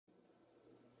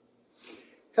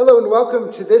Hello and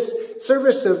welcome to this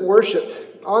service of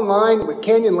worship online with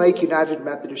Canyon Lake United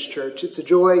Methodist Church. It's a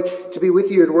joy to be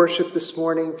with you in worship this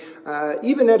morning,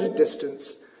 even at a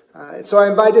distance. So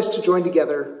I invite us to join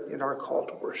together in our call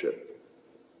to worship.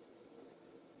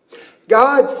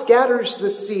 God scatters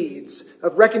the seeds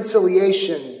of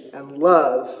reconciliation and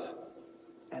love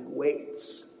and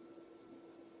waits.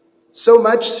 So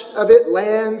much of it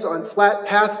lands on flat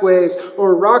pathways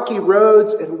or rocky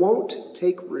roads and won't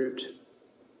take root.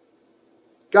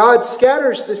 God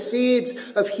scatters the seeds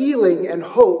of healing and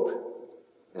hope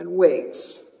and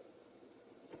waits.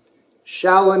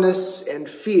 Shallowness and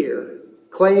fear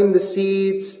claim the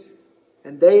seeds,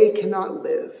 and they cannot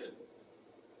live.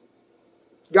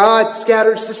 God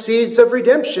scatters the seeds of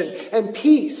redemption and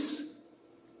peace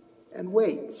and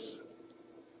waits.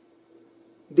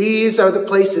 These are the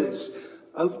places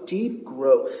of deep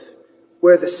growth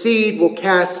where the seed will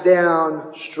cast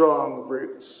down strong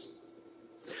roots.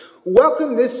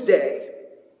 Welcome this day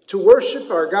to worship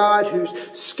our God who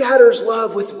scatters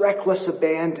love with reckless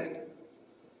abandon.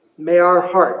 May our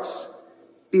hearts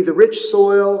be the rich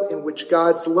soil in which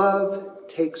God's love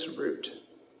takes root.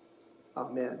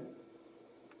 Amen.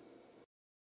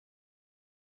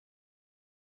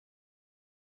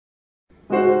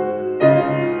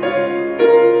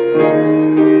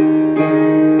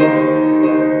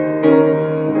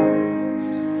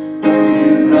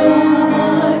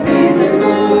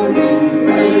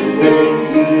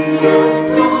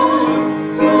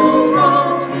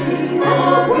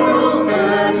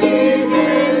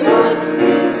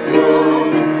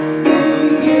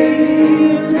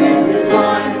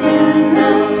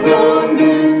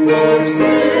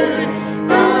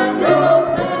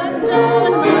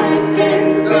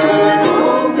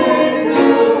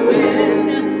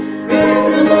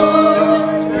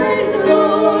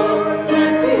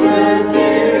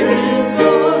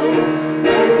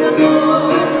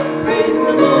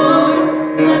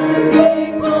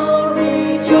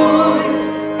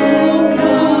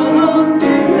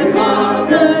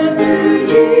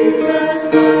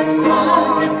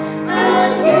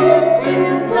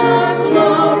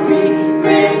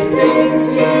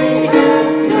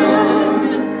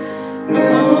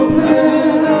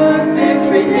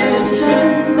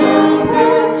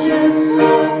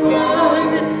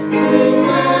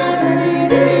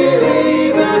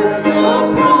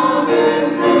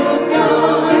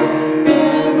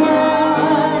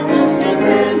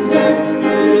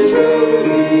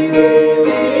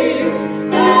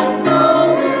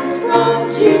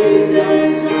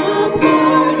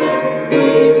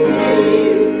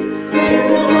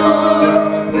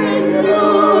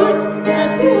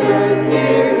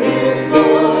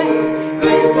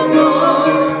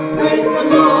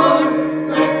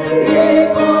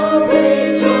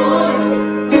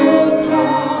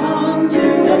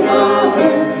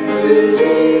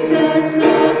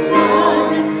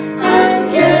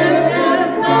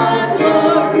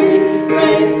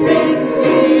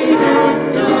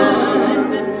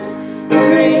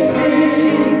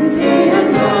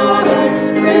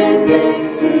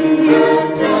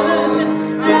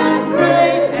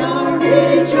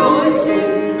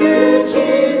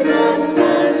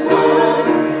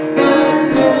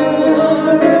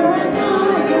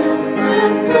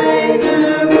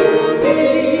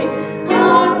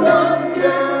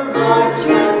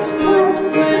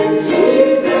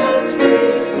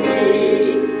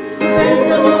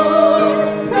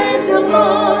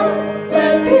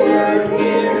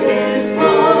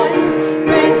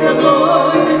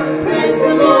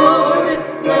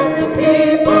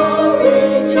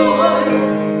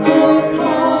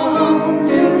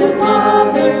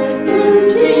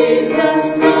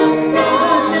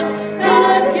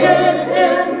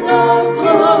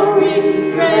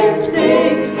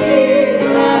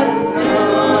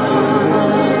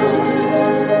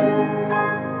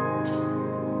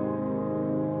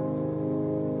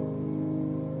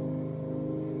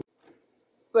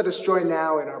 Let us join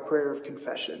now in our prayer of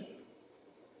confession.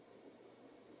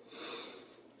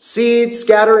 Seed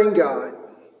scattering God,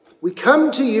 we come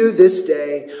to you this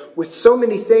day with so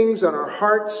many things on our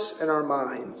hearts and our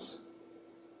minds.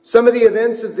 Some of the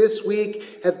events of this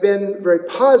week have been very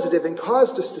positive and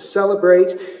caused us to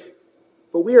celebrate,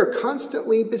 but we are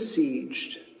constantly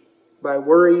besieged by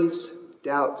worries,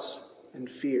 doubts, and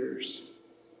fears.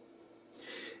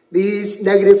 These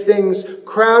negative things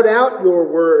crowd out your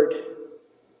word,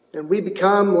 and we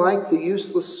become like the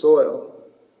useless soil,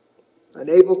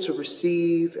 unable to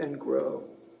receive and grow.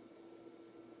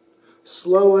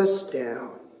 Slow us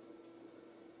down.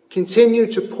 Continue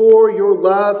to pour your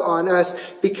love on us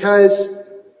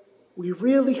because we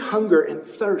really hunger and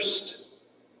thirst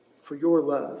for your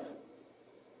love.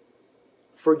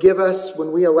 Forgive us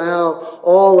when we allow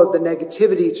all of the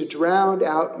negativity to drown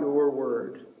out your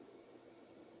word.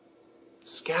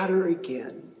 Scatter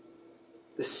again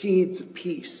the seeds of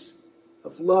peace,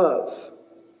 of love,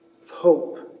 of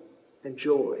hope, and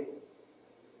joy,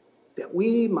 that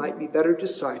we might be better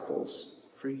disciples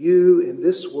for you in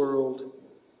this world,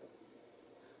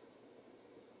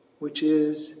 which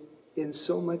is in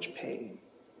so much pain.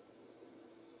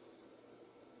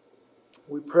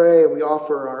 We pray and we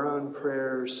offer our own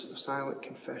prayers of silent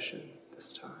confession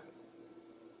this time.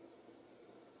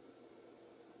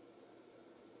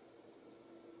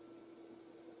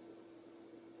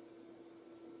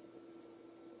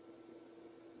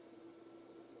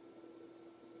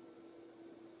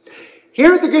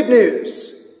 Hear the good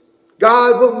news.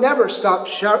 God will never stop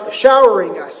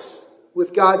showering us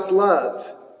with God's love.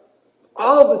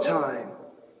 All the time,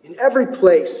 in every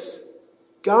place,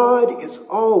 God is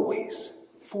always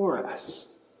for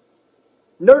us,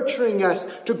 nurturing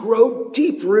us to grow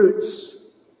deep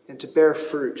roots and to bear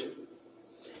fruit.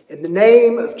 In the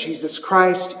name of Jesus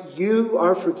Christ, you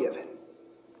are forgiven.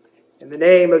 In the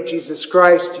name of Jesus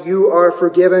Christ, you are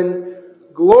forgiven.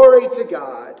 Glory to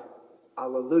God.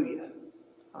 Alleluia.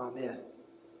 Amen.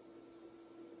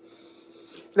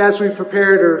 And as we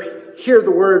prepare to hear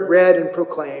the word read and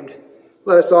proclaimed,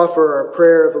 let us offer our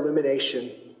prayer of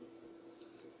illumination.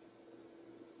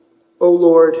 O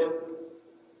Lord,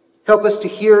 help us to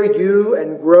hear you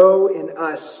and grow in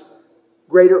us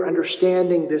greater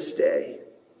understanding this day.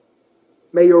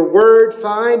 May your word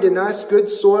find in us good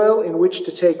soil in which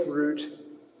to take root,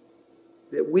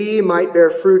 that we might bear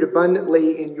fruit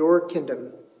abundantly in your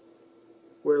kingdom,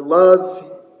 where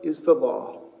love is the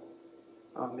law.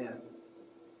 Amen.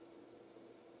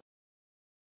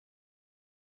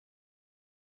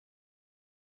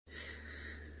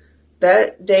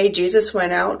 That day Jesus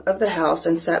went out of the house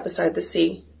and sat beside the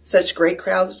sea. Such great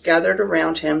crowds gathered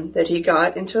around him that he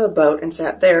got into a boat and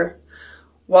sat there,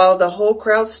 while the whole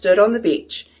crowd stood on the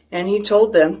beach. And he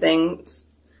told them things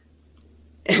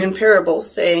in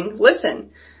parables, saying,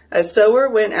 Listen, a sower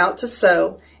went out to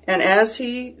sow, and as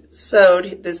he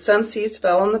sowed, some seeds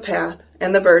fell on the path,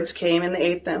 and the birds came and they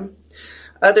ate them.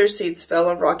 Other seeds fell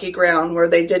on rocky ground, where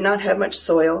they did not have much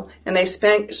soil, and they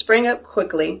sprang up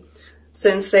quickly,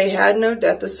 since they had no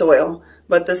depth of soil.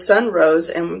 But the sun rose,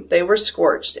 and they were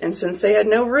scorched, and since they had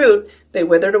no root, they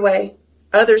withered away.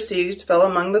 Other seeds fell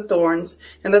among the thorns,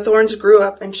 and the thorns grew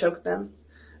up and choked them.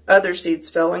 Other seeds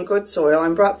fell in good soil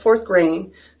and brought forth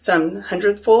grain, some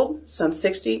 100-fold, some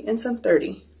 60, and some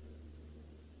 30.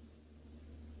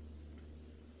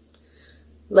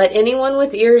 Let anyone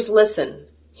with ears listen.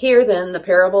 Hear then the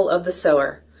parable of the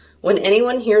sower. When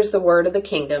anyone hears the word of the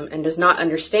kingdom and does not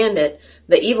understand it,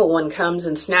 the evil one comes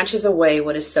and snatches away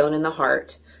what is sown in the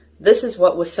heart. This is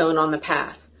what was sown on the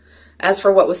path. As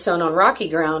for what was sown on rocky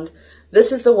ground,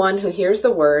 this is the one who hears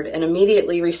the word and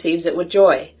immediately receives it with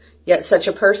joy. Yet such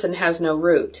a person has no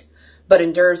root, but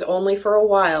endures only for a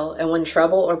while, and when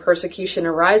trouble or persecution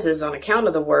arises on account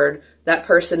of the word, that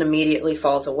person immediately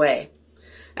falls away.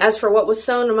 As for what was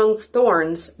sown among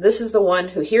thorns, this is the one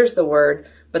who hears the word,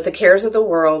 but the cares of the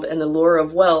world and the lure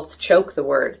of wealth choke the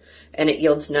word, and it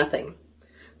yields nothing.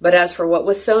 But as for what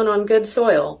was sown on good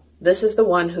soil, this is the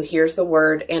one who hears the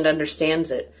word and understands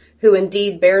it, who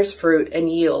indeed bears fruit and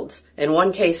yields, in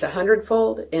one case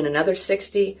 100-fold, in another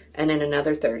 60, and in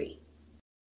another 30.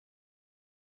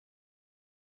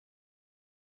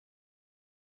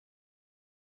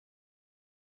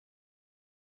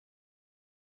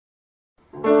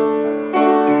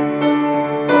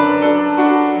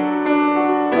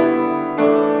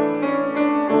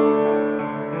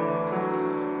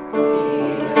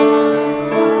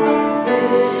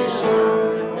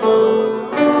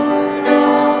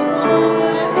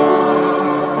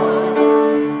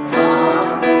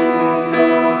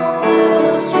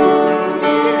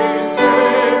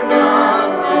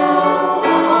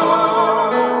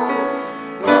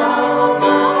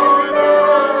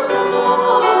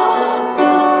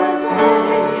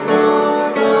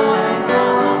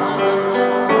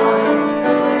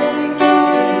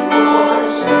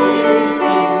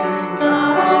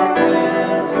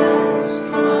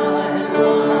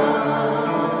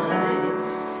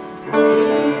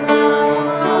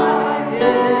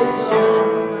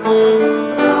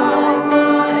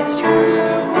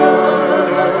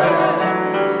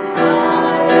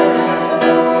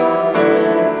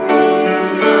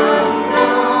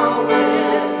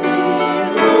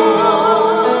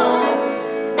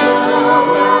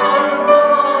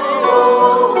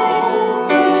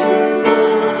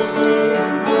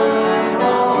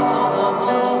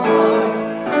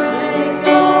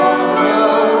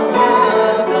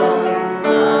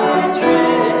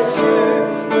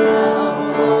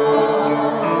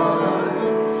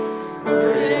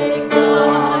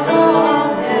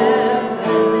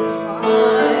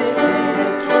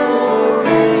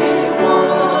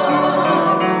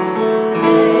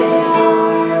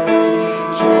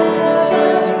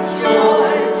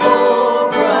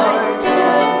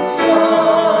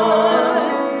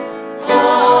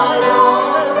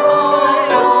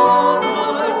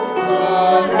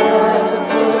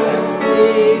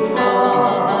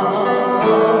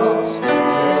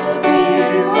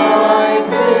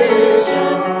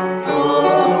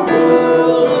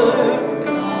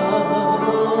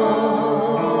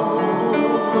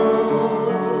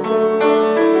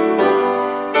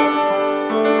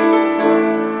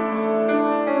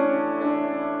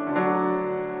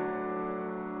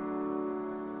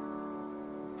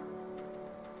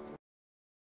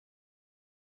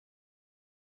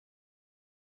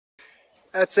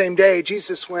 That same day,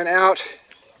 Jesus went out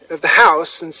of the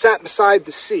house and sat beside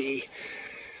the sea.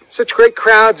 Such great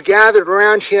crowds gathered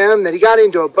around him that he got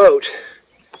into a boat.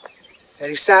 And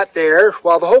he sat there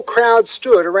while the whole crowd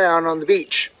stood around on the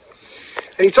beach.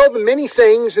 And he told them many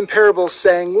things in parables,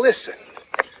 saying, "Listen,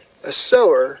 a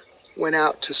sower went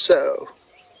out to sow."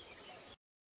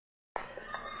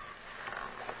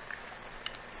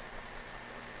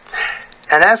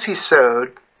 And as he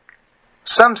sowed,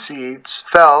 some seeds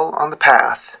fell on the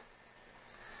path,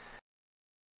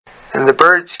 and the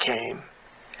birds came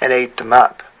and ate them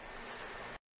up.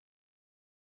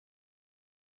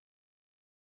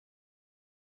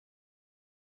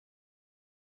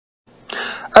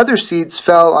 Other seeds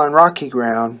fell on rocky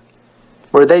ground,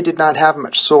 where they did not have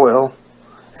much soil,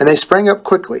 and they sprang up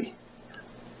quickly,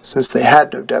 since they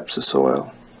had no depths of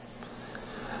soil.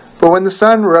 But when the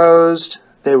sun rose,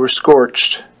 they were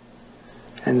scorched,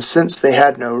 and since they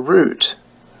had no root,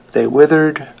 they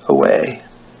withered away.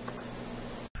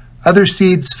 Other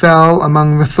seeds fell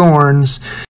among the thorns,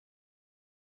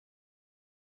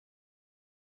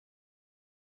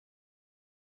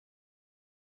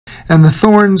 and the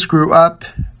thorns grew up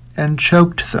and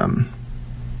choked them.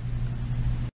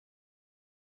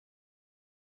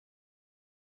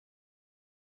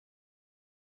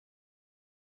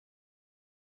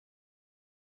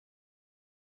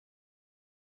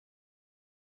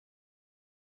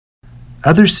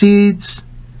 Other seeds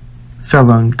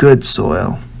fell on good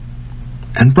soil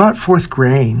and brought forth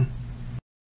grain,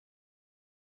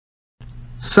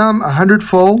 some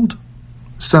 100-fold,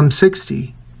 some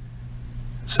 60,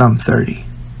 some 30.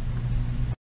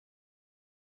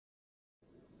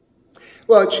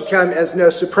 Well, it should come as no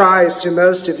surprise to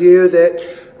most of you that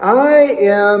I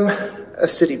am a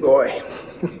city boy.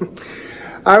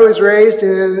 I was raised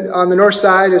on the north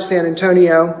side of San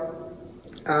Antonio.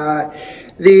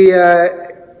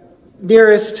 The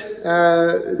nearest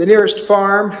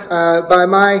farm, by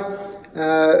my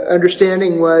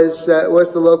understanding, was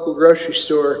the local grocery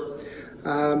store.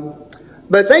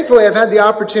 But thankfully, I've had the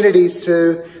opportunities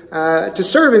to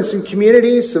serve in some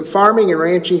communities, some farming and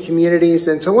ranching communities,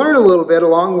 and to learn a little bit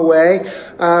along the way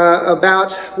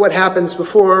about what happens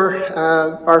before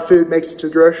our food makes it to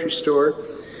the grocery store.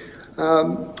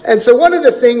 And so one of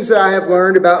the things that I have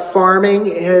learned about farming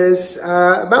is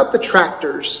about the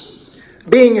tractors.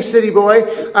 Being a city boy,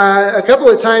 a couple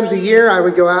of times a year I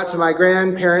would go out to my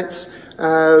grandparents'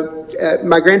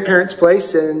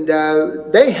 place, and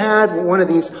they had one of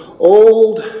these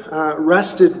old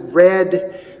rusted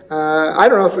red, I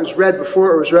don't know if it was red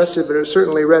before it was rusted, but it was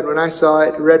certainly red when I saw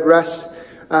it, red rust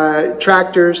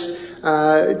tractors,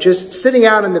 just sitting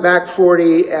out in the back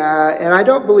 40, and I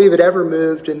don't believe it ever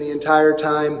moved in the entire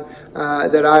time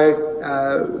that I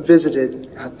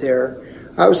visited out there.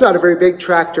 It was not a very big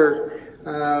tractor.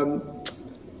 So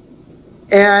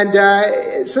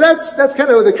that's kind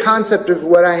of the concept of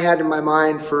what I had in my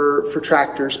mind for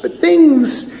tractors. But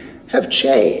things have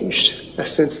changed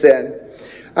since then.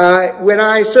 When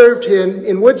I served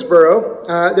in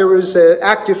Woodsboro, there was an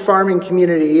active farming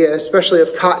community, especially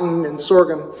of cotton and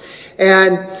sorghum.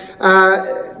 And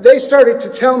they started to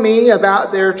tell me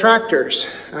about their tractors.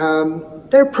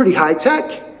 They're pretty high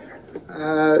tech.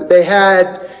 They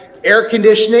had air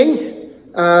conditioning.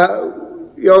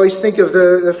 You always think of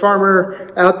the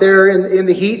farmer out there in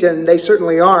the heat, and they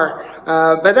certainly are.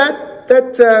 But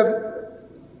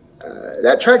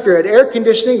that tractor had air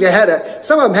conditioning. They had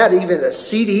some of them had even a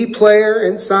CD player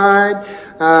inside,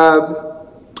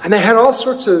 and they had all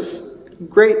sorts of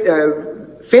great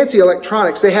fancy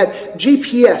electronics. They had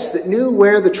GPS that knew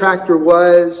where the tractor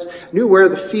was, knew where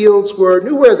the fields were,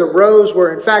 knew where the rows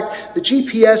were. In fact, the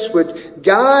GPS would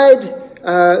guide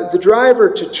the driver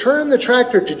to turn the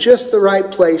tractor to just the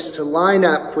right place to line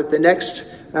up with the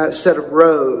next set of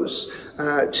rows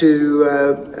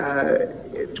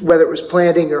whether it was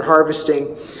planting or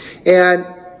harvesting. And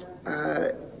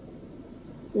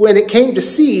when it came to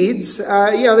seeds,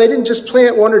 they didn't just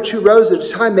plant 1 or 2 rows at a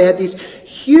time. They had these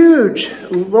huge,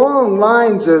 long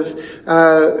lines of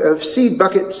seed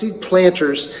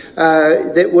planters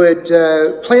that would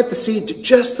plant the seed to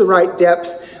just the right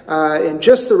depth and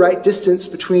just the right distance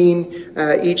between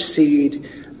each seed.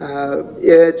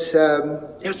 It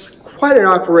was quite an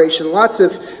operation. Lots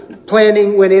of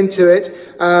planning went into it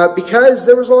because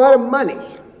there was a lot of money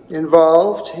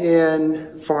involved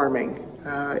in farming.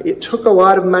 It took a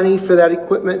lot of money for that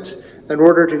equipment in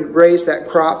order to raise that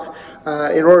crop.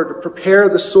 In order to prepare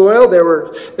the soil, there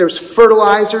was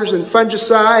fertilizers and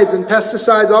fungicides and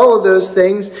pesticides, all of those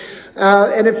things.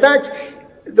 And in fact,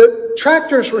 the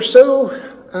tractors were so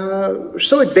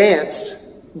advanced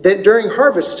that during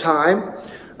harvest time,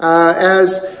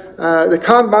 as the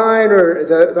combine or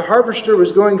the harvester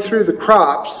was going through the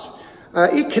crops,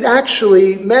 it could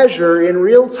actually measure in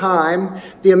real time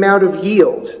the amount of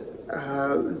yield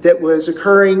that was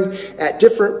occurring at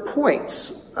different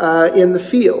points in the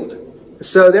field.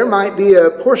 So there might be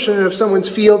a portion of someone's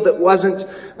field that wasn't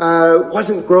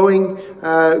growing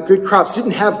good crops,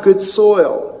 didn't have good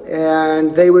soil,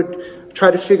 and they would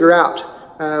try to figure out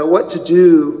what to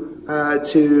do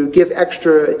to give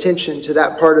extra attention to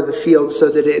that part of the field so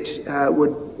that it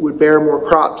would bear more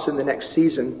crops in the next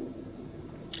season.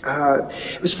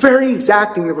 It was very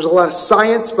exacting. There was a lot of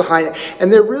science behind it,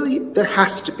 and there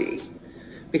has to be,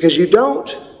 because you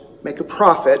don't make a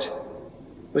profit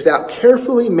without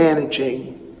carefully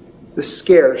managing the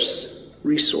scarce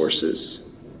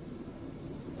resources.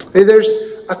 I mean, there's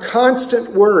a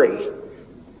constant worry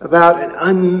about an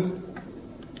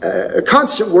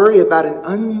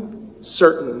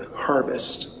uncertain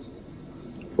harvest.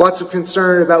 Lots of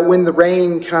concern about when the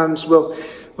rain comes.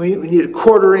 We need a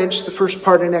quarter inch the first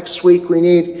part of next week. We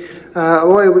need,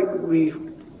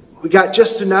 we got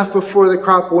just enough before the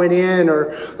crop went in,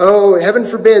 or, oh, heaven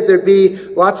forbid there'd be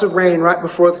lots of rain right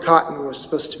before the cotton was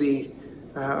supposed to be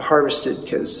harvested,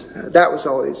 because that was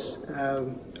always a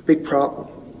big problem.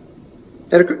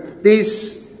 And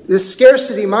this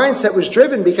scarcity mindset was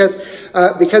driven because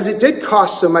it did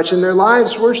cost so much, and their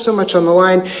lives were so much on the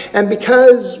line, and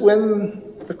because when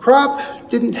the crop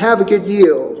didn't have a good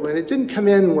yield, when it didn't come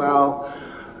in well,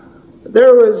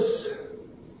 there was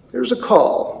a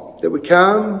call that would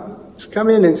come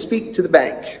in and speak to the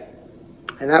bank.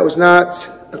 And that was not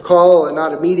a call and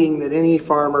not a meeting that any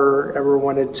farmer ever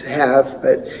wanted to have,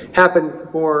 but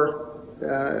happened more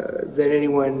than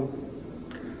anyone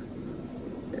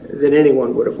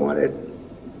would have wanted.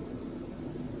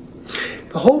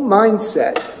 The whole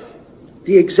mindset,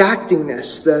 the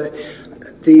exactingness,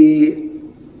 the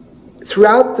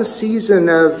throughout the season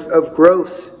of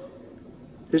growth,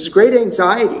 there's great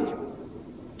anxiety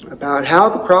about how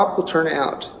the crop will turn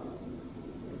out.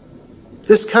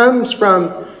 This comes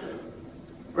from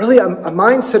really a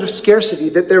mindset of scarcity,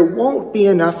 that there won't be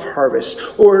enough harvest,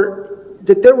 or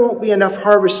that there won't be enough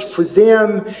harvest for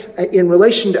them in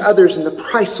relation to others, and the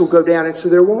price will go down, and so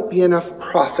there won't be enough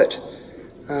profit.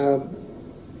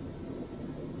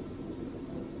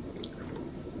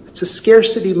 It's a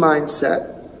scarcity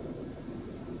mindset.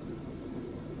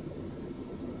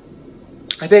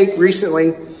 I think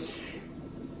recently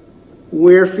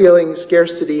we're feeling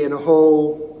scarcity in a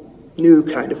whole new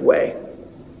kind of way.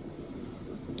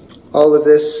 All of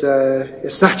this,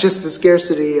 it's not just the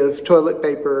scarcity of toilet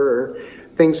paper or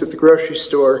things at the grocery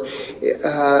store,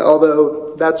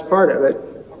 although that's part of it.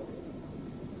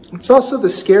 It's also the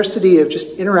scarcity of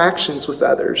just interactions with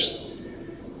others.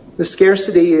 The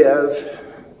scarcity of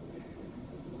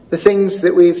the things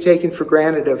that we've taken for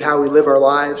granted of how we live our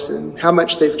lives and how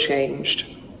much they've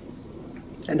changed,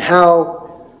 and how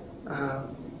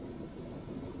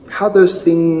those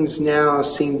things now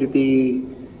seem to be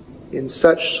in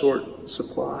such short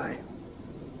supply,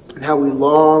 and how we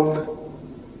long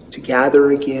to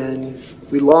gather again,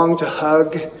 we long to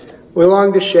hug, we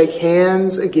long to shake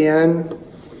hands again.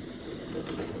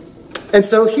 And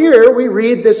so here we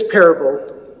read this parable.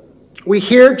 We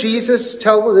hear Jesus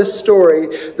tell this story,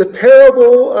 the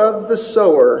parable of the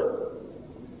sower.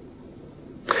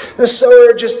 The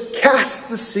sower just casts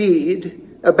the seed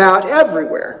about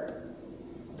everywhere.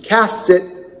 Casts it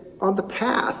on the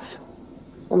path,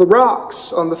 on the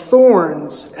rocks, on the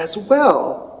thorns, as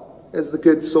well as the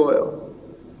good soil.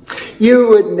 You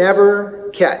would never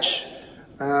catch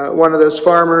one of those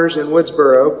farmers in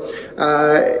Woodsboro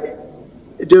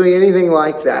doing anything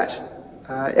like that.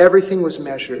 Everything was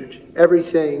measured.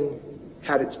 Everything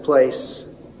had its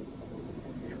place.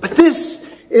 But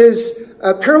this is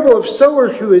a parable of sower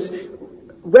who is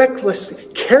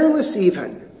reckless, careless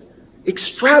even,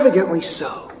 extravagantly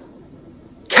so,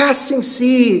 casting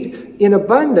seed in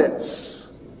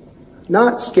abundance,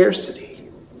 not scarcity.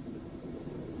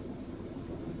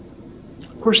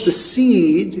 Of course, the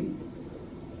seed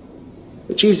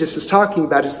that Jesus is talking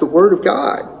about is the Word of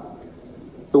God,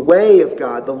 the way of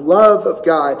God, the love of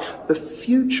God, the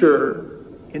future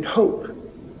in hope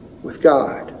with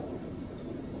God.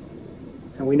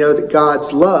 And we know that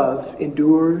God's love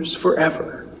endures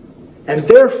forever. And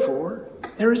therefore,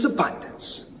 there is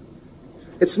abundance.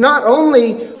 It's not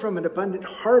only from an abundant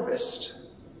harvest,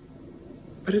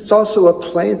 but it's also a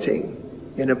planting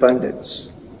in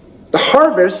abundance. The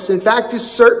harvest, in fact, is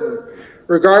certain,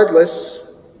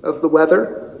 regardless of the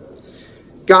weather.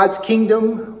 God's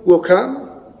kingdom will come.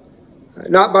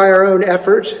 Not by our own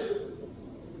effort,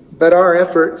 but our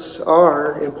efforts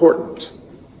are important.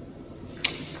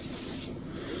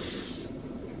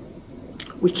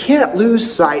 We can't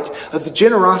lose sight of the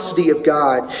generosity of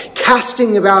God,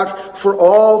 casting about for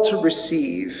all to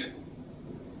receive,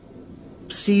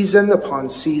 season upon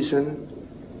season,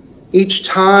 each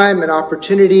time an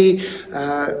opportunity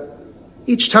to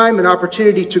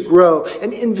grow,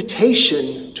 an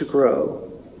invitation to grow.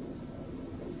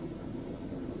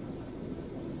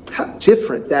 How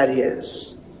different that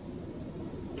is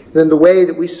than the way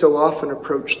that we so often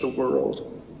approach the world.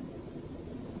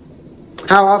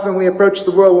 How often we approach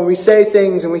the world when we say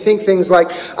things and we think things like,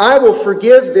 I will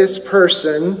forgive this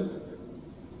person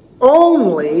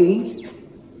only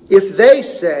if they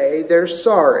say they're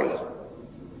sorry,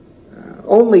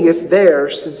 only if they're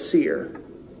sincere.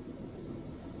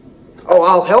 Oh,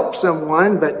 I'll help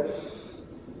someone, but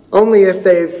only if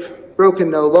they've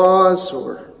broken no laws,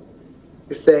 or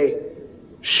if they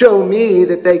show me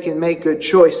that they can make good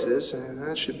choices. And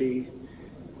that should be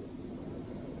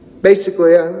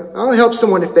basically, I'll help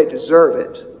someone if they deserve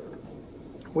it.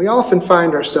 We often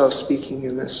find ourselves speaking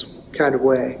in this kind of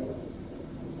way.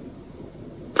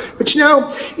 But you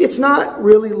know, it's not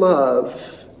really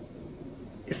love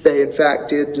if they in fact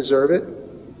did deserve it.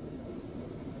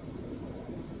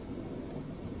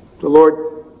 The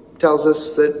Lord tells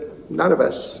us that none of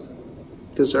us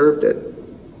deserved it.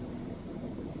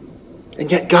 And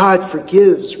yet God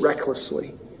forgives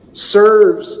recklessly,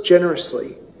 serves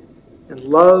generously, and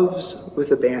loves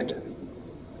with abandon.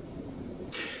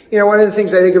 You know, one of the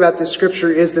things I think about this scripture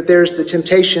is that there's the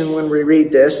temptation when we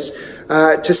read this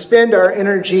to spend our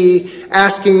energy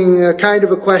asking a kind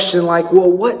of a question like,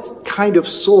 well, what kind of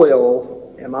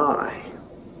soil am I?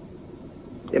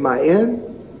 Am I in?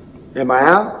 Am I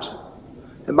out?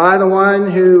 Am I the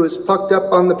one who is plucked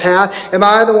up on the path? Am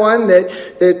I the one that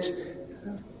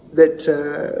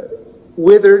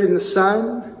withered in the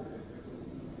sun?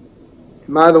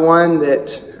 Am I the one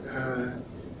that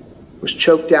was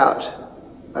choked out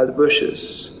by the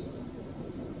bushes?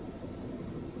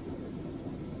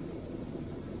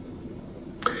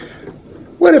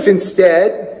 What if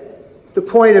instead the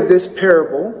point of this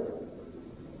parable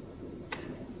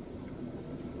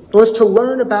was to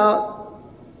learn about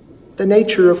the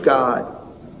nature of God?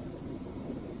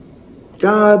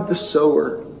 God the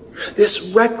sower,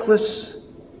 this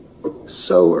reckless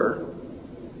sower,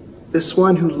 this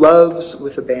one who loves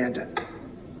with abandon.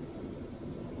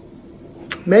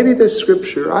 Maybe this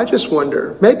scripture, I just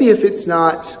wonder, maybe if it's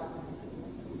not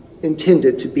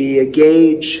intended to be a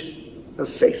gauge of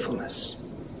faithfulness.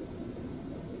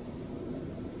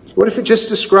 What if it just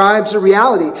describes a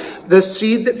reality? The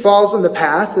seed that falls on the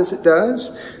path, as it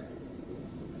does,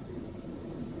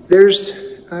 the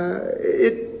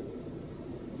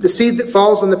seed that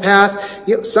falls on the path,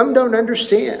 you know, some don't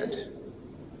understand.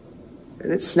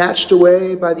 And it's snatched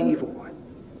away by the evil one.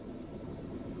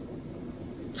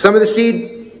 Some of the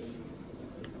seed,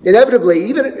 inevitably,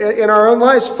 even in our own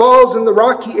lives, falls in the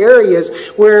rocky areas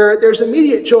where there's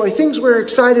immediate joy, things we're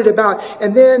excited about.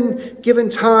 And then, given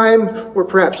time or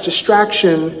perhaps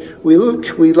distraction, we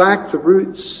lack the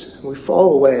roots, and we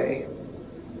fall away.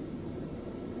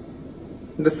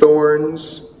 The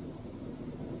thorns.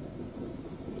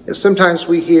 Sometimes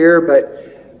we hear, but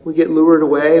we get lured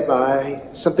away by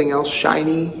something else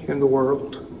shiny in the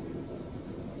world.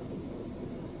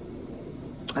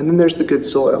 And then there's the good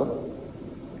soil.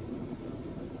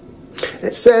 And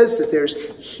it says that there's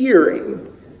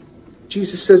hearing.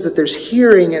 Jesus says that there's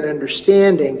hearing and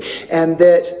understanding, and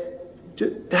that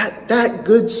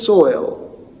good soil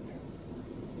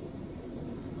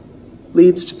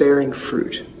leads to bearing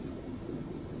fruit.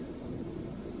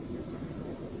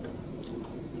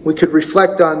 We could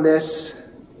reflect on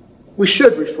this. We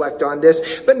should reflect on this,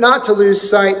 but not to lose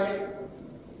sight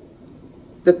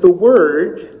that the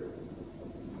word,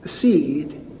 the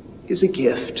seed, is a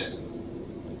gift.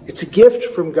 It's a gift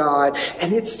from God,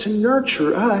 and it's to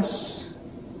nurture us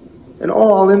and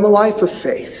all in the life of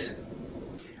faith.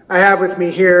 I have with me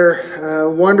here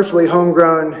a wonderfully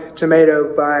homegrown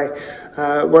tomato by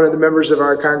one of the members of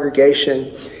our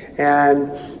congregation,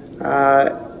 and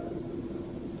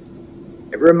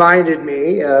it reminded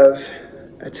me of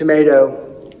a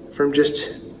tomato from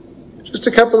just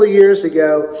a couple of years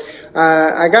ago.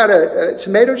 I got a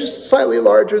tomato just slightly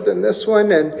larger than this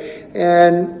one,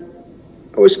 and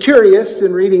I was curious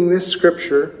in reading this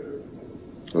scripture.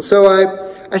 And so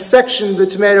I sectioned the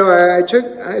tomato.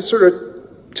 I sort of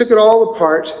took it all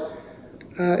apart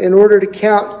in order to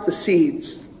count the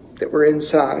seeds that were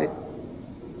inside.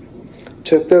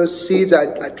 Took those seeds,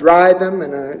 I dried them,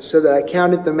 and so that I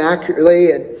counted them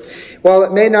accurately. And while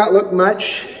it may not look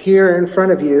much here in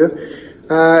front of you,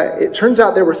 it turns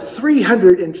out there were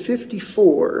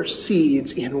 354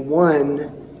 seeds in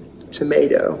one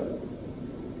tomato.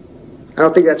 I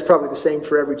don't think that's probably the same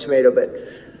for every tomato, but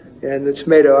and the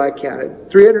tomato I counted.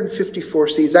 354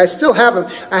 seeds. I still have them.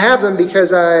 I have them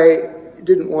because I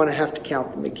didn't want to have to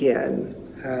count them again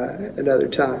another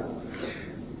time.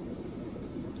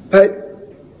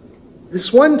 But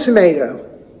this one tomato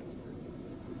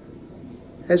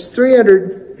has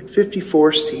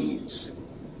 354 seeds.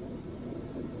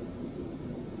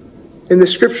 In the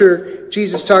scripture,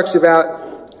 Jesus talks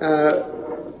about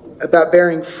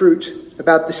bearing fruit,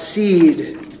 about the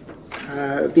seed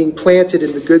being planted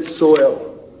in the good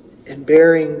soil and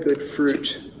bearing good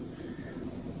fruit.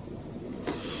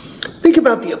 Think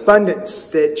about the abundance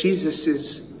that Jesus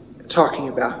is talking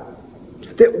about.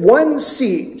 That one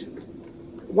seed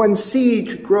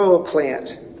could grow a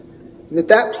plant, and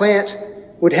that plant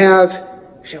would have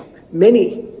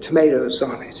many tomatoes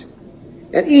on it.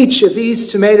 And each of these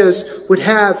tomatoes would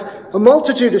have a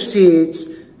multitude of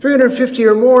seeds, 350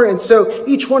 or more, and so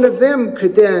each one of them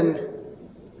could then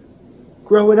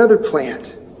grow another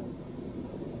plant.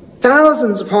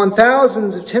 Thousands upon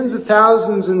thousands of tens of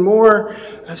thousands and more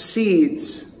of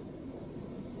seeds.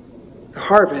 The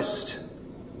harvest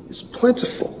is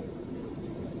plentiful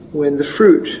when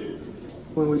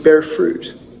we bear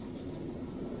fruit.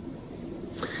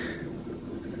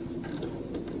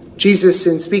 Jesus,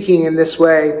 in speaking in this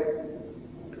way,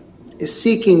 is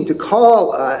seeking to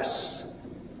call us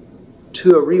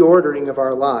to a reordering of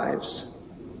our lives.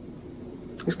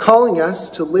 He's calling us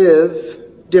to live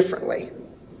differently.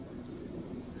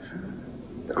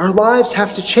 Our lives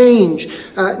have to change,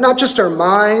 not just our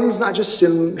minds, not just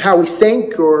in how we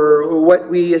think or what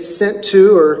we assent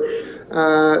to, or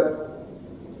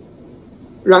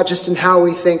not just in how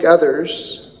we think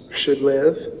others should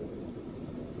live,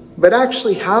 but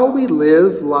actually how we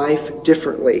live life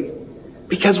differently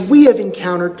because we have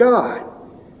encountered God.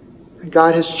 And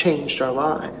God has changed our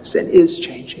lives and is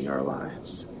changing our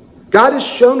lives. God has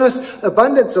shown us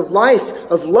abundance of life,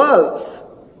 of love,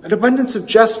 an abundance of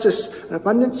justice, an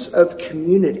abundance of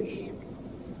community.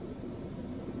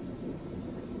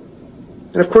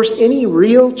 And of course, any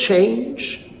real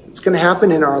change that's going to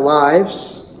happen in our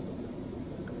lives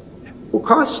will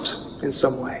cost in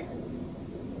some way.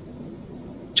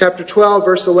 Chapter 12,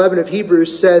 verse 11 of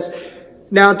Hebrews says,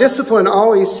 "Now discipline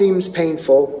always seems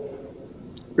painful,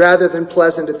 rather than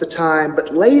pleasant at the time,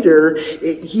 but later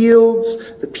it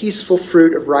yields the peaceful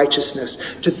fruit of righteousness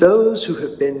to those who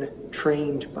have been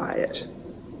trained by it."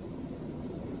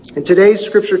 And today's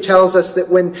scripture tells us that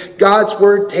when God's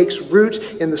word takes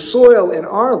root in the soil in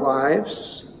our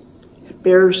lives, it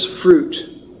bears fruit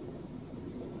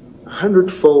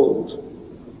 100-fold.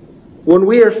 When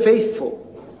we are faithful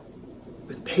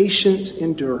with patient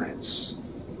endurance.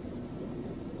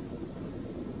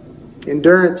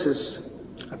 Endurance is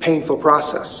a painful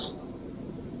process.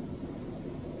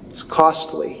 It's a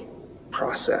costly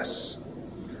process.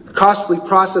 A costly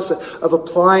process of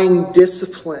applying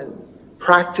discipline,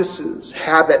 practices,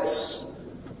 habits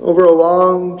over a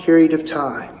long period of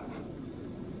time.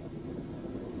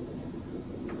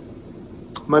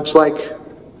 Much like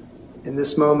in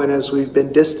this moment as we've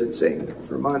been distancing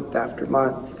for month after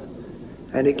month,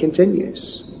 and it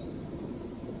continues.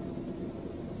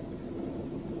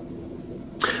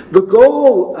 The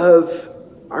goal of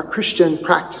our Christian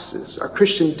practices, our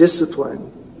Christian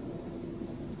discipline,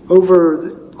 over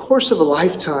the course of a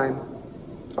lifetime,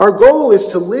 our goal is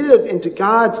to live into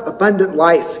God's abundant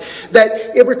life,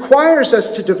 that it requires us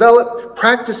to develop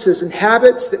practices and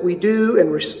habits that we do in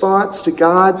response to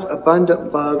God's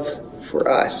abundant love for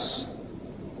us.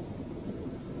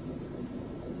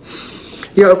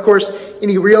 Of course,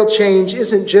 any real change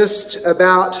isn't just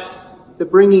about the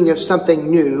bringing of something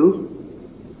new.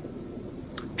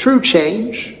 True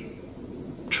change,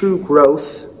 true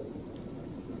growth,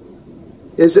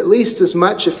 is at least as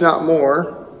much, if not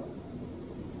more,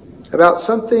 about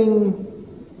something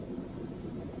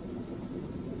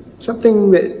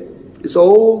that is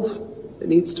old, that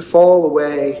needs to fall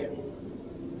away,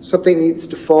 something needs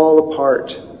to fall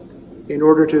apart in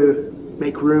order to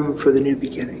make room for the new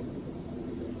beginning.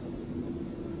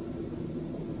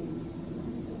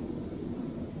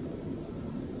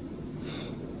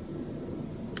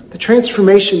 The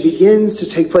transformation begins to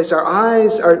take place. Our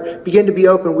eyes begin to be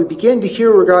open. We begin to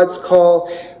hear God's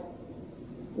call.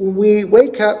 When we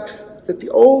wake up, that the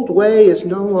old way is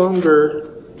no longer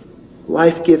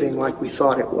life-giving like we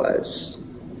thought it was.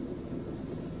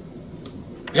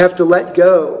 We have to let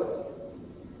go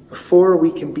before we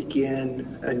can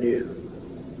begin anew.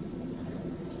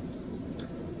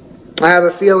 I have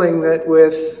a feeling that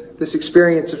with this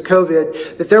experience of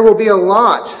COVID, that there will be a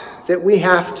lot that we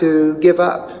have to give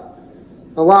up.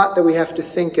 A lot that we have to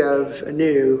think of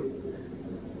anew.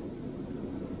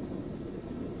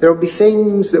 There will be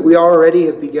things that we already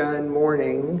have begun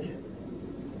mourning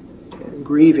and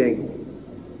grieving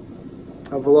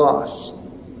of loss.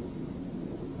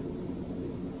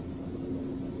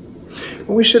 And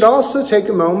we should also take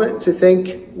a moment to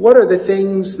think, what are the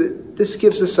things that this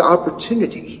gives us the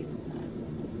opportunity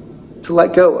to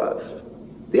let go of?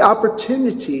 The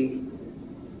opportunity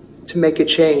to make a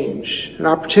change, an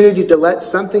opportunity to let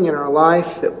something in our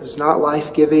life that was not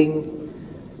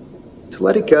life-giving, to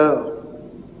let it go,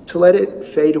 to let it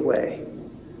fade away,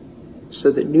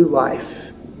 so that new life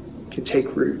can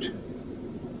take root.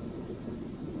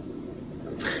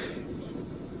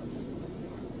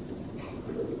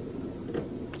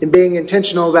 In being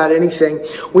intentional about anything,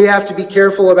 we have to be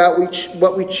careful about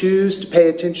what we choose to pay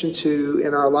attention to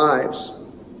in our lives.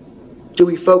 Do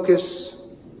we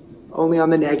focus only on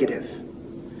the negative?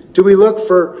 Do we look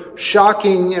for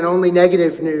shocking and only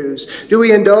negative news? Do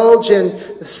we indulge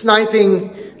in the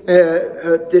sniping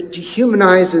that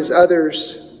dehumanizes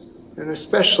others, and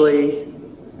especially,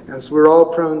 as we're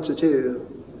all prone to do,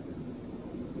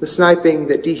 the sniping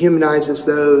that dehumanizes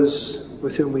those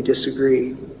with whom we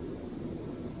disagree?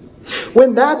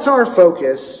 When that's our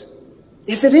focus,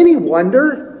 is it any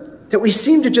wonder that we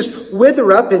seem to just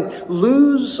wither up and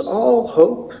lose all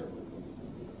hope?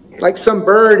 Like some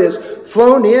bird has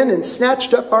flown in and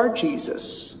snatched up our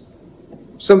Jesus.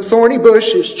 Some thorny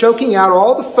bush is choking out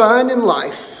all the fun in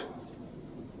life.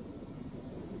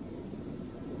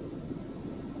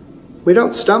 We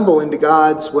don't stumble into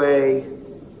God's way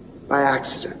by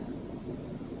accident.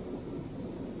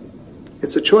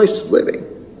 It's a choice of living.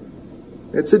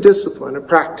 It's a discipline, a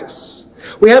practice.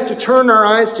 We have to turn our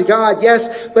eyes to God,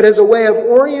 yes, but as a way of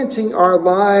orienting our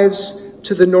lives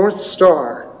to the North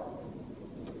Star.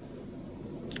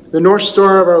 The North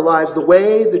Star of our lives, the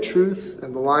way, the truth,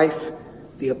 and the life,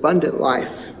 the abundant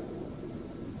life.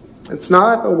 It's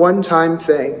not a one-time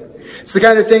thing. It's the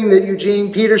kind of thing that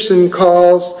Eugene Peterson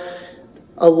calls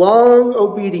a long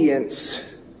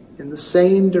obedience in the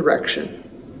same direction.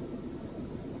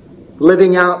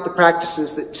 Living out the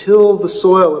practices that till the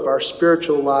soil of our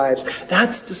spiritual lives.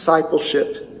 That's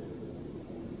discipleship.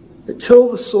 That till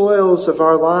the soils of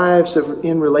our lives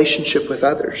in relationship with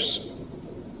others.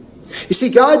 You see,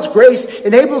 God's grace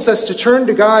enables us to turn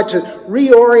to God, to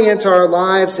reorient our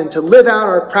lives and to live out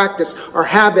our practice, our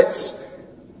habits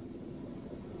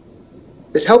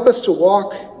that help us to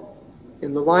walk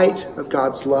in the light of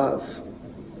God's love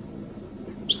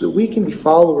so that we can be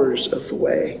followers of the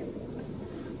way.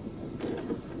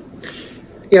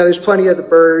 You know, there's plenty of the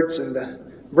birds and the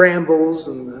brambles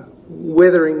and the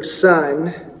withering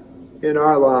sun in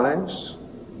our lives.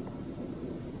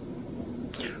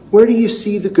 Where do you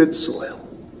see the good soil?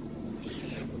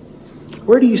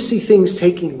 Where do you see things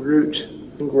taking root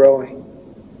and growing?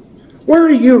 Where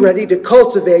are you ready to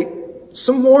cultivate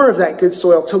some more of that good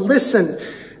soil, to listen,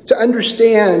 to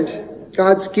understand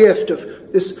God's gift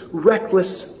of this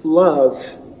reckless love,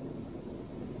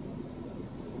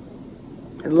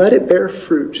 and let it bear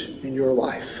fruit in your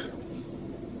life?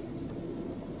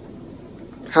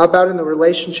 How about in the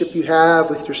relationship you have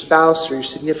with your spouse or your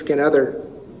significant other?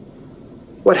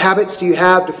 What habits do you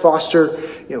have to foster,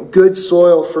 good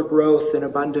soil for growth and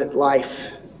abundant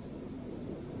life?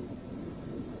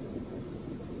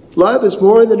 Love is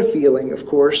more than a feeling, of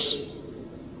course.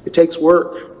 It takes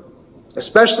work,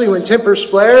 especially when tempers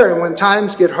flare and when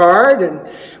times get hard and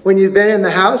when you've been in the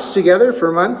house together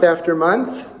for month after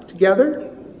month together.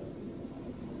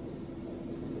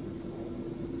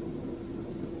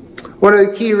 One of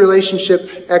the key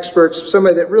relationship experts,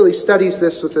 somebody that really studies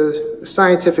this with a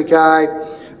scientific eye,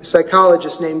 a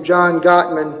psychologist named John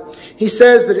Gottman, he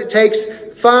says that it takes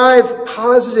 5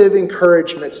 positive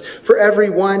encouragements for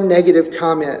every 1 negative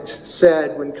comment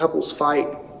said when couples fight.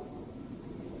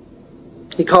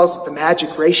 He calls it the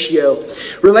magic ratio.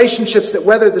 Relationships that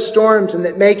weather the storms and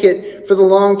that make it for the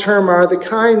long term are the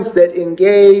kinds that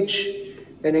engage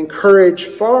and encourage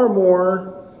far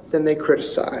more than they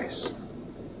criticize.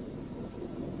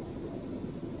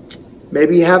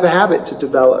 Maybe you have a habit to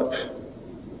develop,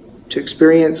 to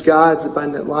experience God's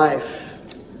abundant life,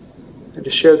 and to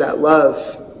share that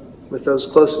love with those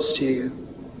closest to you.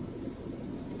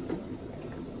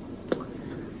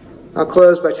 I'll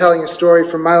close by telling a story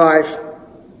from my life.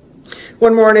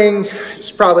 One morning,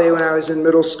 it's probably when I was in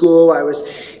middle school, I was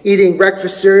eating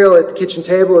breakfast cereal at the kitchen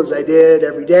table as I did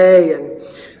every day,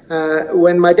 and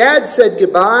when my dad said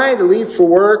goodbye to leave for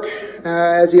work,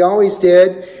 as he always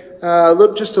did,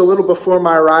 just a little before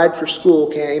my ride for school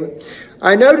came,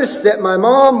 I noticed that my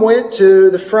mom went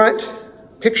to the front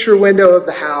picture window of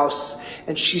the house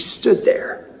and she stood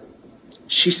there,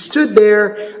 She stood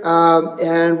there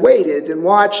and waited and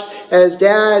watched as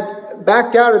Dad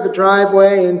backed out of the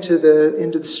driveway into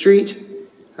the street,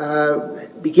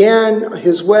 began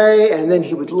his way, and then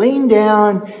he would lean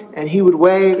down and he would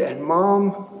wave, and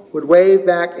Mom would wave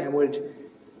back and would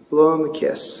blow him a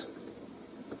kiss.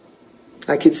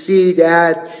 I could see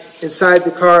Dad inside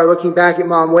the car looking back at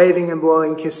Mom, waving and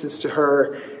blowing kisses to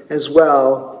her as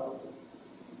well.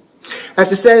 I have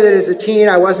to say that as a teen,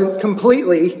 I wasn't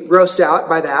completely grossed out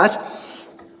by that.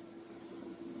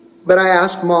 But I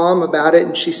asked Mom about it,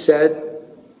 and she said,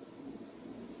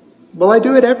 well, I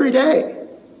do it every day.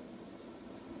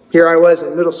 Here I was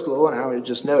in middle school, and I was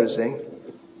just noticing.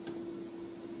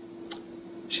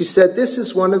 She said, this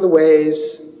is one of the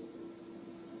ways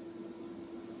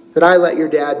that I let your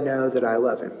dad know that I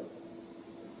love him,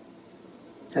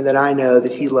 and that I know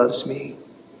that he loves me.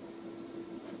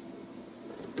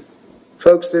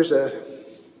 Folks, there's a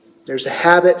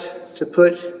habit to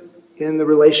put in the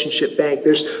relationship bank.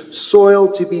 There's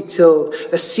soil to be tilled,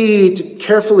 a seed to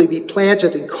carefully be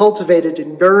planted and cultivated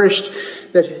and nourished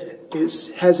that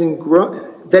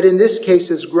in this case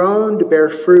has grown to bear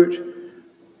fruit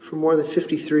for more than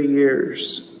 53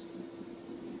 years.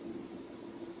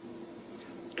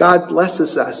 God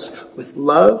blesses us with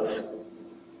love.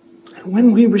 And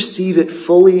when we receive it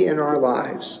fully in our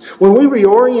lives, when we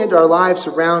reorient our lives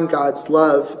around God's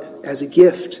love as a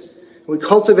gift, we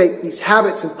cultivate these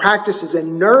habits and practices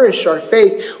and nourish our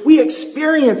faith, we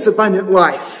experience abundant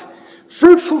life,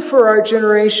 fruitful for our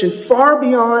generation, far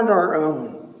beyond our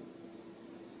own.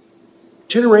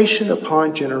 Generation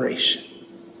upon generation.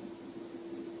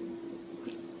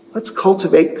 Let's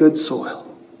cultivate good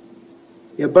soil,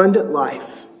 the abundant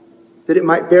life, that it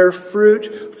might bear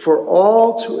fruit for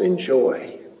all to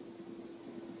enjoy.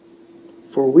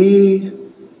 For we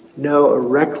know a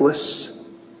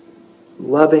reckless,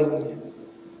 loving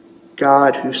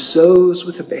God who sows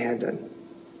with abandon,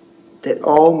 that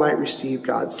all might receive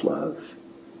God's love,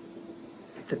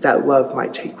 that love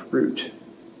might take root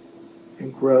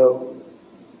and grow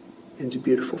into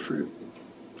beautiful fruit.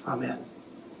 Amen.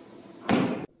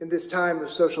 In this time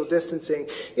of social distancing,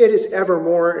 it is ever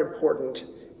more important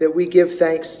that we give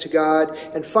thanks to God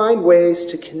and find ways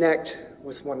to connect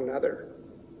with one another.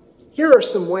 Here are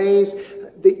some ways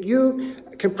that you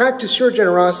can practice your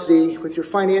generosity with your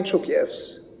financial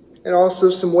gifts, and also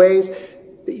some ways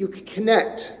that you can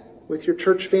connect with your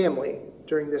church family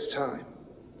during this time.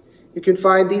 You can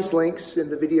find these links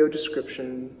in the video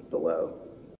description below.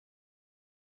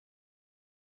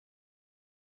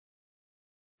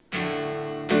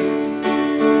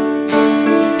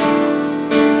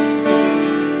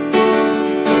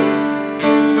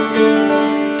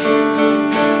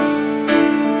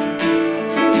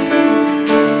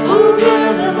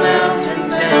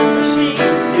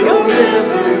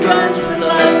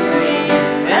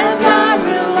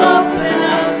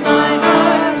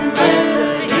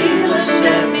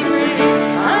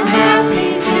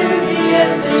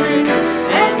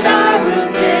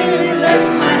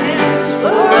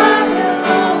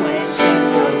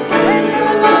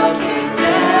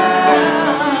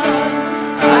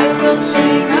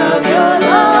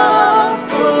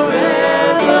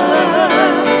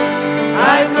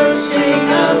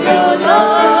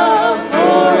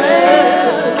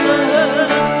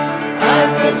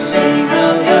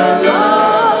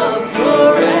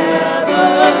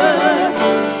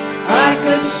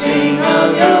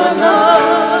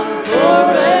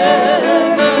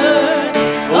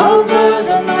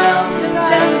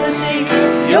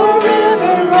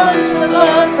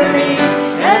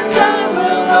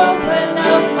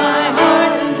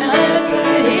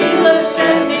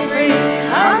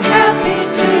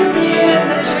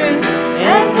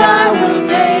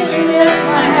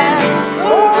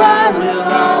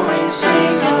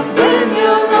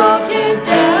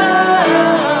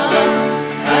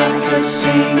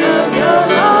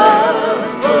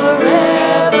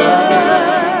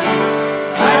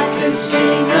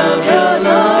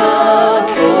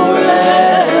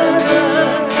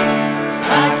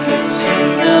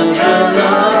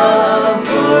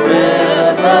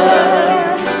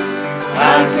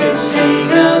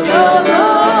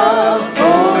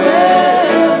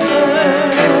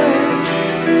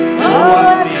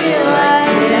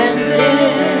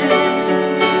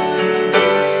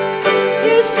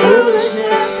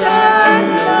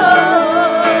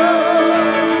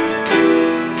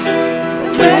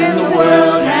 When the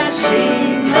world has seen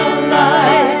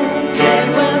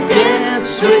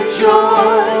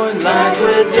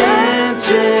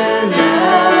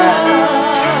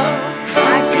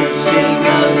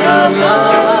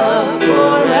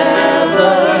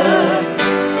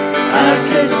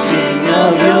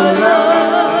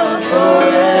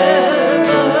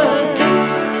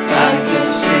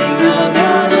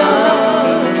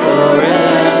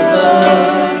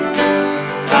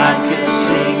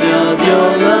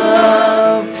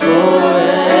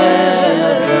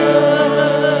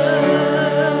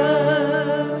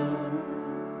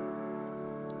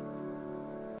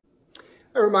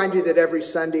remind you that every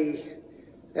Sunday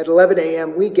at 11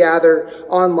 a.m. we gather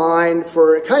online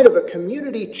for a kind of a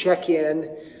community check-in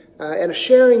and a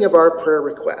sharing of our prayer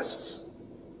requests.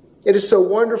 It is so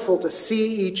wonderful to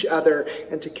see each other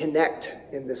and to connect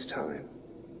in this time.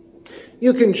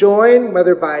 You can join,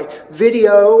 whether by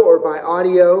video or by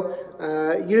audio,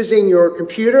 using your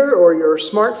computer or your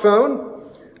smartphone.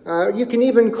 You can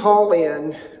even call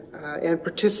in and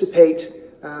participate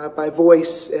by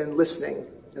voice and listening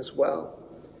as well.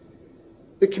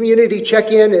 The community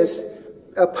check-in is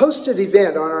a posted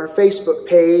event on our Facebook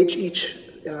page each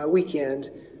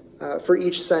weekend for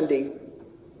each Sunday.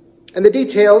 And the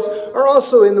details are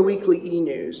also in the weekly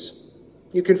e-news.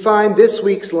 You can find this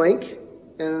week's link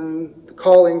and the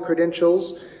call-in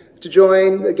credentials to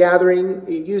join the gathering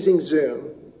using Zoom,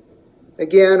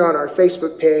 again on our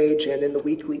Facebook page and in the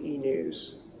weekly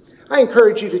e-news. I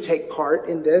encourage you to take part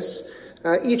in this.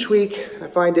 Each week, I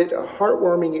find it a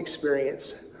heartwarming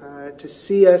experience to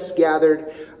see us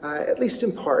gathered, at least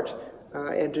in part,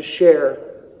 and to share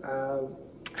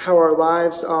how our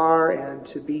lives are and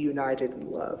to be united in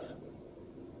love.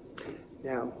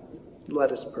 Now,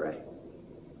 let us pray.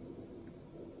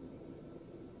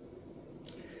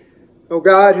 O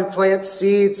God, who plants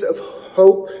seeds of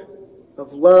hope,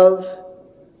 of love,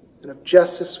 and of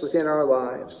justice within our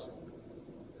lives,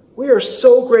 we are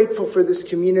so grateful for this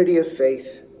community of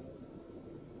faith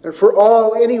and for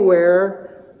all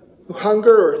anywhere who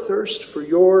hunger or thirst for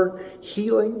your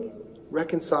healing,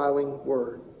 reconciling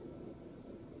word.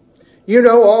 You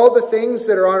know all the things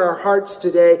that are on our hearts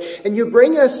today, and you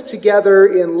bring us together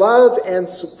in love and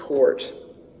support.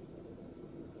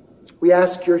 We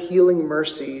ask your healing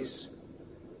mercies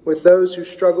with those who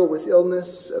struggle with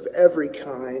illness of every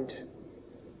kind,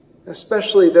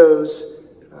 especially those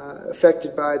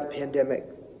affected by the pandemic,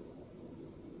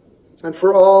 and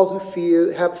for all who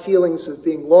have feelings of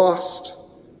being lost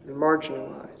and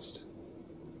marginalized,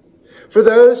 for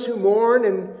those who mourn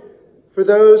and for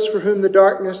those for whom the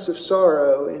darkness of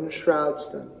sorrow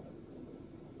enshrouds them.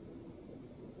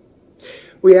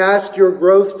 We ask your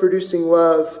growth-producing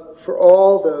love for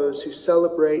all those who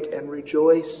celebrate and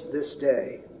rejoice this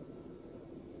day.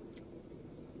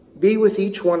 Be with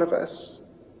each one of us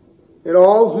and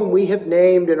all whom we have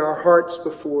named in our hearts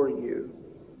before you.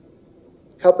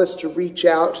 Help us to reach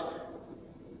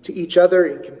out to each other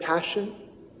in compassion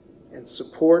and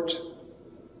support,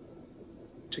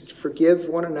 to forgive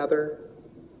one another,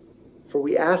 for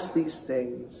we ask these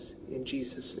things in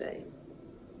Jesus' name.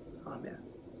 Amen.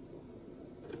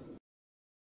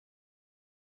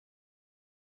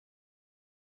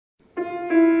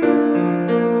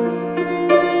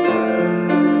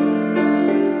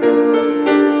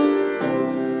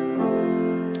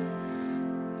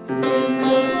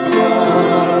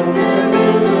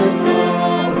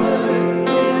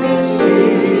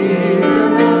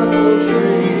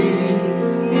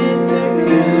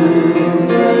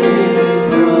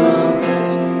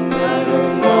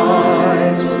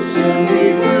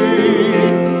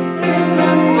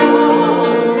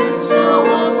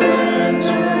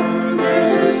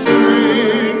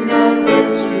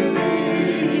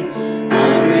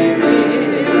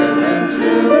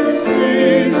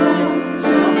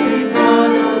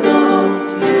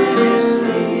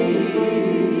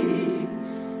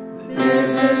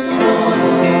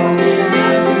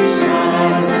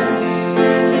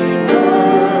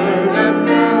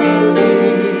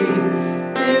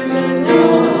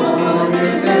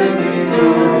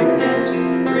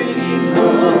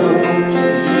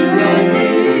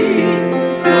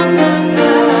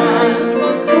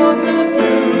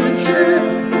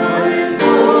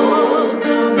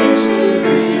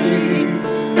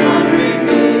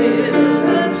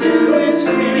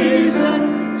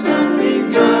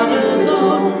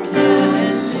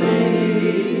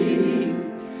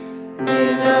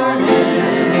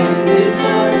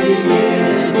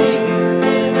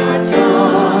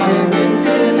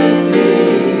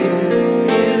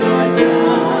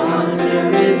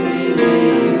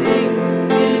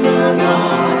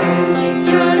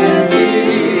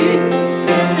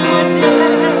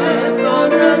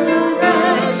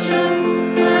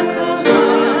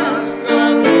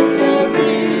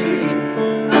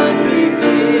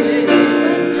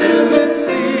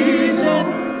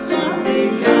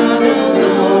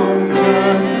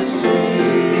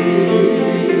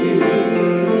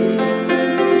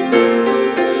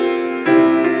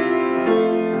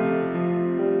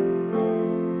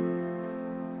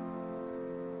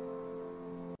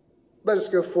 Let us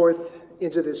go forth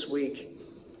into this week,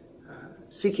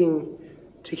 seeking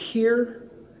to hear,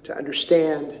 to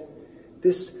understand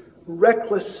this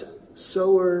reckless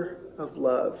sower of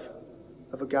love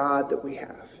of a God that we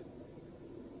have.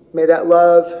 May that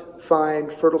love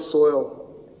find fertile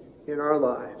soil in our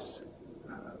lives.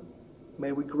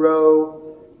 May we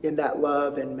grow in that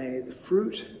love, and may the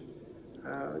fruit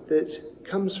that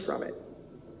comes from it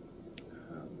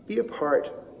be a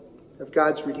part of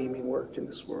God's redeeming work in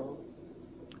this world.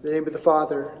 In the name of the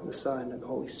Father, and the Son, and the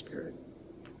Holy Spirit.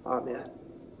 Amen.